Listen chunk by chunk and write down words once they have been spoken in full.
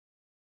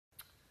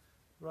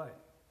Right,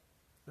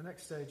 the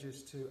next stage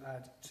is to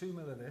add 2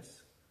 ml of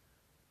this,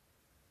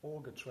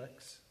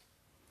 Orgatrex.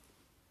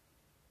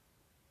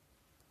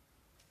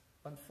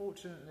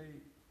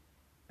 Unfortunately,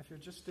 if you're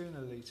just doing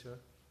a litre,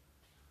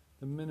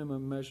 the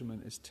minimum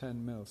measurement is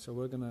 10 ml, so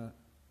we're going to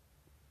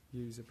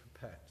use a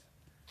pipette.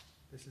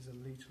 This is a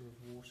litre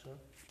of water.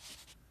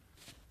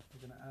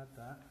 We're going to add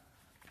that.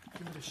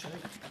 Give it a shake.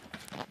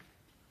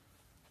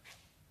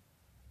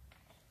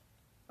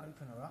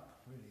 Open her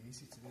up, really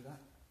easy to do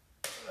that.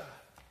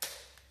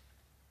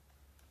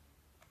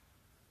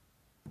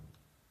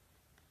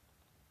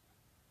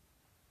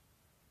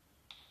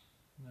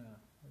 Now,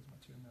 where's my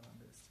 2 ml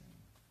under this thing?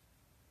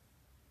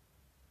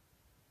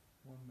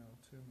 1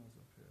 ml, 2 mL's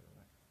up here,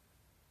 right?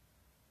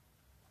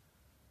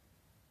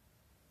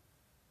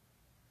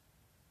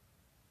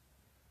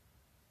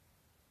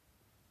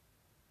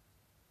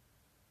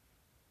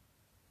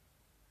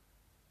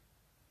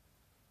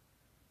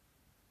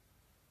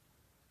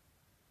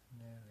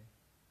 Nearly.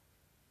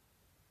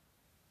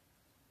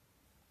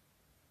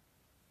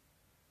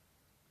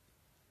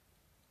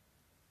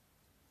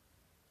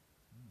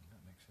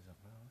 That mixes up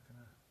well, look at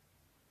that.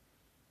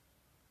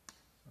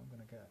 So I'm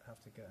going to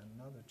have to get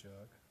another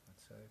jug, I'd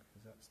say,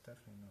 because that's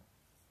definitely not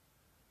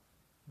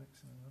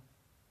mixing enough.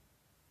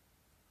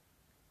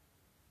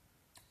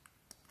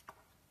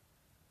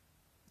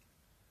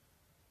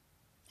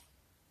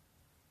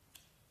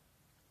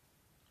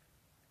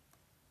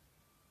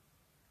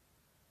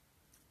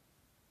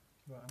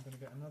 Right, I'm going to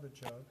get another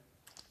jug.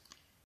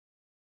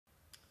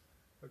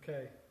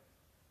 Okay,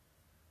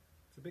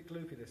 it's a bit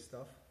gloopy, this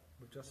stuff.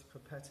 We've just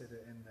pipetted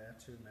it in there,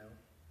 2 ml.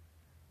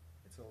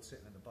 It's all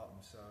sitting at the bottom,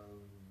 so,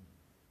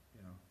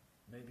 you know,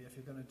 maybe if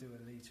you're going to do a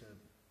litre,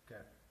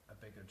 get a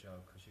bigger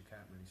jug, because you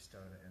can't really stir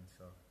it in,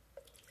 so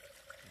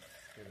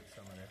let's give it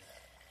some of this.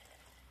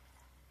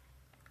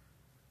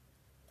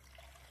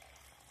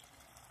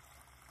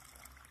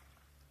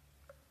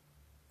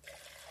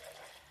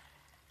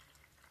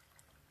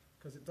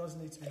 Because it does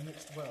need to be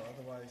mixed well,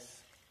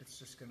 otherwise it's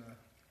just going to,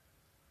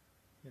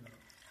 you know,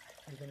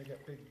 you're going to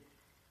get big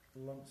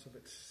lumps of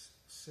it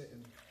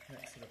sitting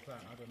next to the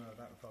plant. I don't know,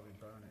 that would probably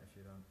burn it if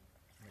you don't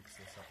mix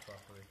this up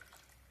properly.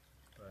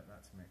 But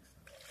that's mixed.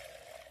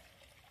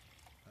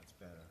 That's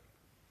better.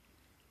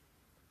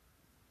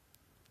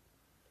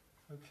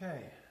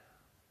 Okay,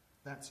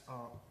 that's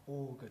our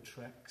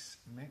Orgatrex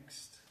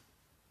mixed.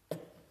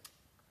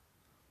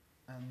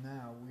 And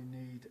now we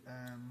need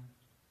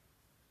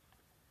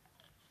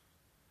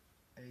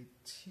a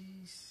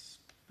teaspoonful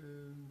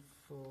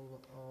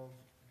of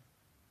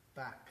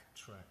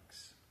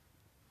Bactrex.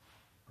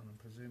 And I'm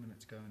presuming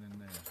it's going in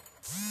there.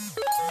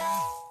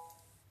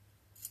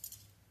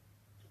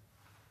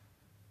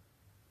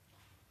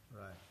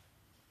 Right,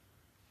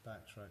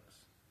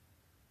 Bactrex,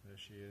 there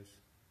she is.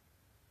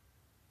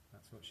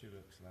 That's what she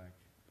looks like.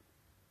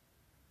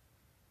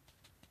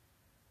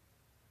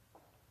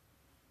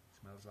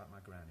 Smells like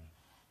my granny.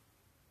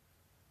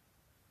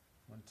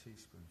 1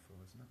 teaspoonful,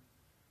 isn't it?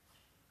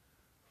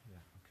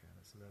 Yeah, okay,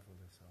 let's level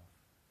this off.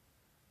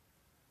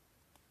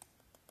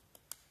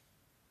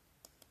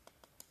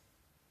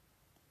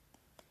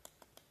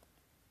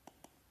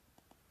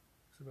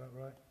 Looks about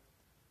right.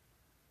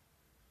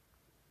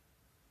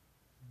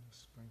 I'll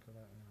just sprinkle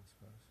that in, I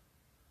suppose.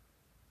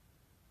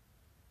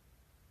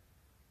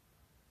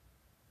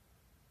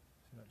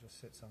 See, that just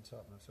sits on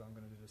top now, so I'm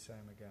going to do the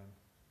same again.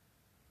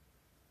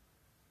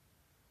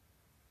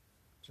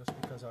 Just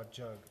because our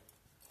jug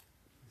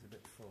is a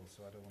bit full,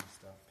 so I don't want to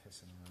start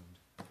pissing around.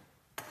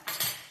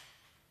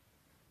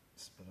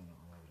 Spilling it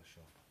all over the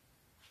shop.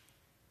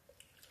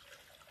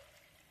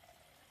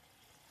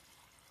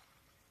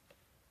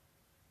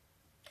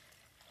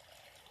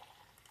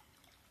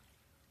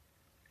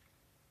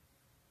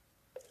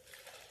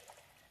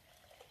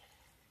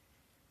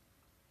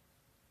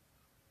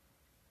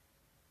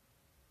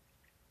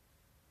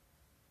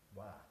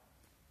 Wow.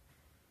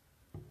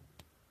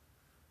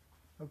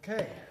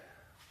 Okay,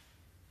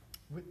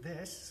 with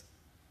this,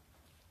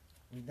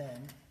 we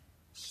then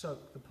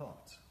soak the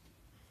pot.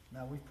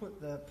 Now we put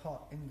the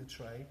pot in the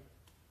tray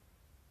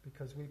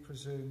because we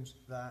presumed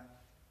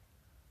that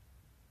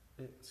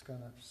it's going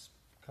to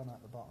come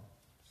out the bottom,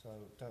 so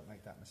don't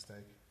make that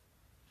mistake.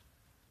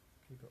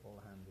 Keep it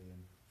all handy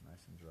and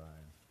nice and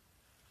dry.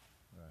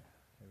 Right,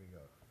 here we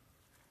go.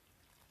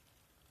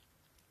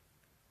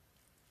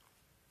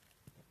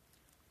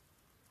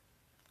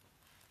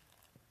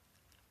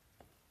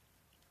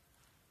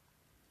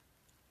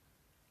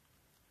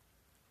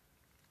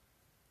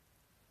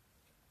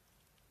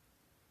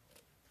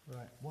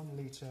 Right, 1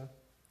 litre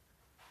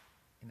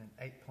in an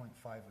 8.5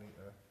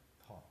 litre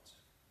pot.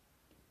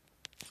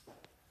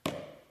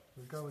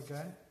 We'll go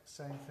again,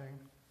 same thing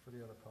for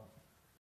the other pot.